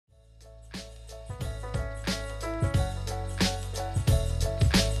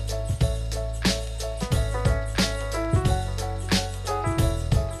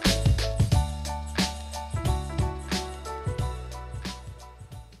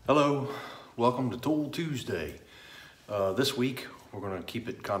Hello, welcome to Tool Tuesday. This week we're going to keep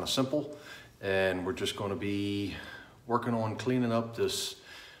it kind of simple, and we're just going to be working on cleaning up this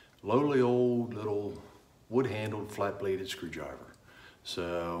lowly old little wood-handled flat-bladed screwdriver.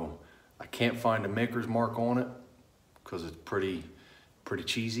 So I can't find a maker's mark on it because it's pretty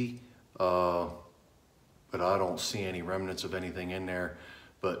cheesy, but I don't see any remnants of anything in there.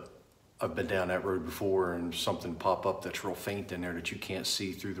 But I've been down that road before and something pop up that's real faint in there that you can't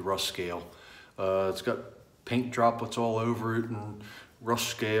see through the rust scale. It's got paint droplets all over it and rust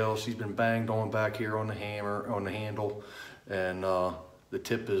scales. He's been banged on back here on the hammer, on the handle, and the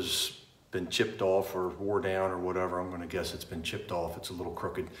tip has been chipped off or wore down or whatever. I'm gonna guess it's been chipped off. It's a little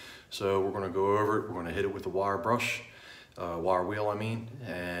crooked. So we're gonna go over it. We're gonna hit it with a wire brush, wire wheel I mean,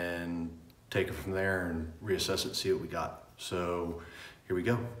 and take it from there and reassess it and see what we got. So here we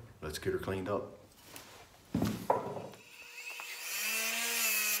go. Let's get her cleaned up.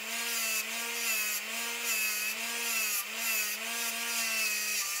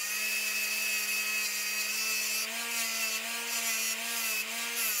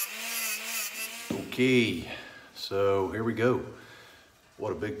 Okay, so here we go.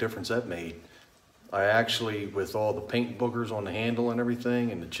 What a big difference that made. I actually, with all the paint boogers on the handle and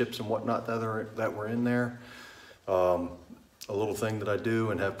everything and the chips and whatnot that were in there, a little thing that I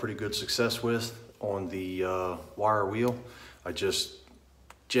do and have pretty good success with on the wire wheel, I just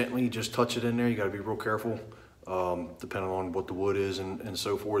gently touch it in there. You got to be real careful, depending on what the wood is and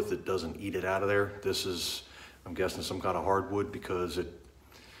so forth. It doesn't eat it out of there. This is, I'm guessing, some kind of hardwood because it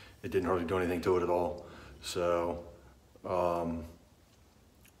didn't hardly do anything to it at all. So,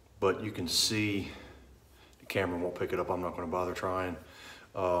 but you can see, the camera won't pick it up. I'm not going to bother trying.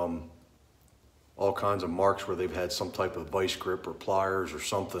 All kinds of marks where they've had some type of vice grip or pliers or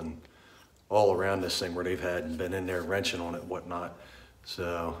something all around this thing where they've had been in there wrenching on it and whatnot.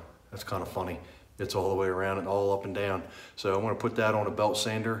 So that's kind of funny. It's all the way around and all up and down. So I'm going to put that on a belt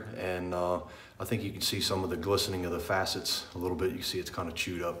sander, and I think you can see some of the glistening of the facets a little bit. You can see it's kind of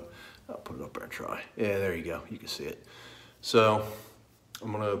chewed up. I'll put it up there and try. Yeah, there you go. You can see it. So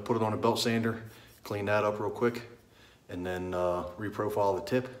I'm going to put it on a belt sander, clean that up real quick, and then reprofile the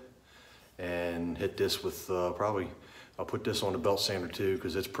tip and hit this with probably, I'll put this on the belt sander too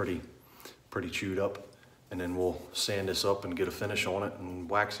because it's pretty chewed up, and then we'll sand this up and get a finish on it and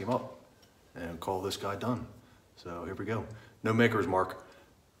wax him up and call this guy done. So here we go. No maker's mark,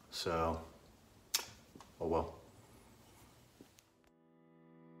 so oh well.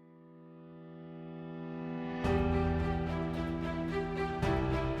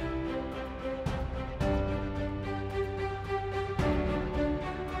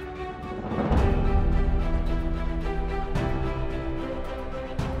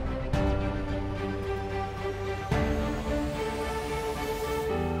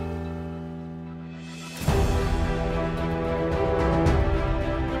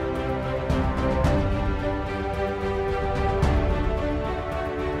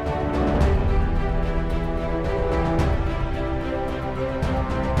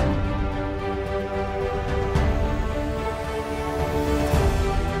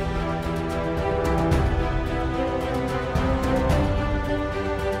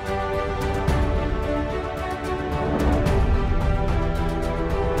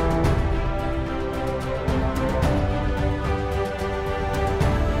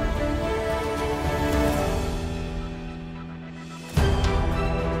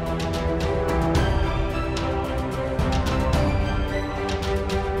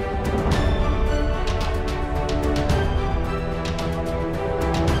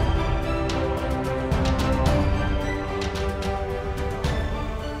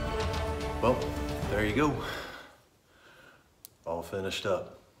 Well, there you go. All finished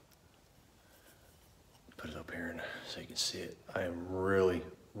up. Put it up here so you can see it. I am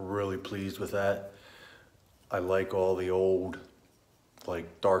really pleased with that. I like all the old,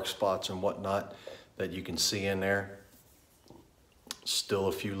 like, dark spots and whatnot that you can see in there. Still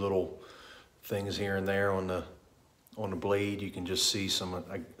a few little things here and there on the blade. You can just see some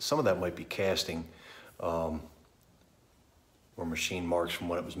of that might be casting. Or machine marks from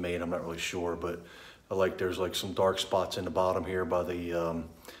when it was made, I'm not really sure, but I like there's like some dark spots in the bottom here by the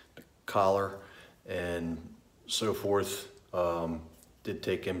collar and so forth. Did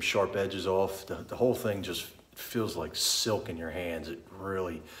take them sharp edges off. The whole thing just feels like silk in your hands. It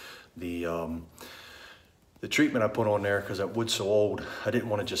really, the treatment I put on there, because that wood's so old, I didn't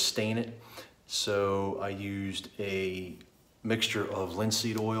want to just stain it. So I used a mixture of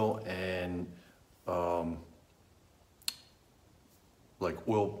linseed oil and like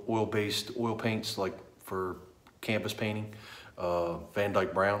oil-based oil paints, like for canvas painting, Van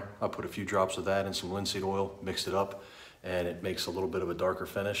Dyke Brown. I put a few drops of that in some linseed oil, mixed it up, and it makes a little bit of a darker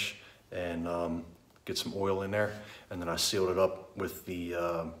finish, and get some oil in there. And then I sealed it up with the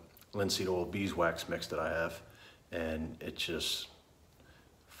linseed oil beeswax mix that I have. And it's just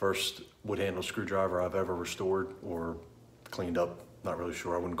first wood handle screwdriver I've ever restored or cleaned up. Not really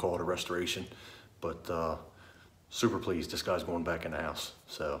sure, I wouldn't call it a restoration, but super pleased. This guy's going back in the house.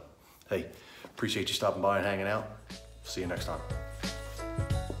 So, hey, appreciate you stopping by and hanging out. See you next time.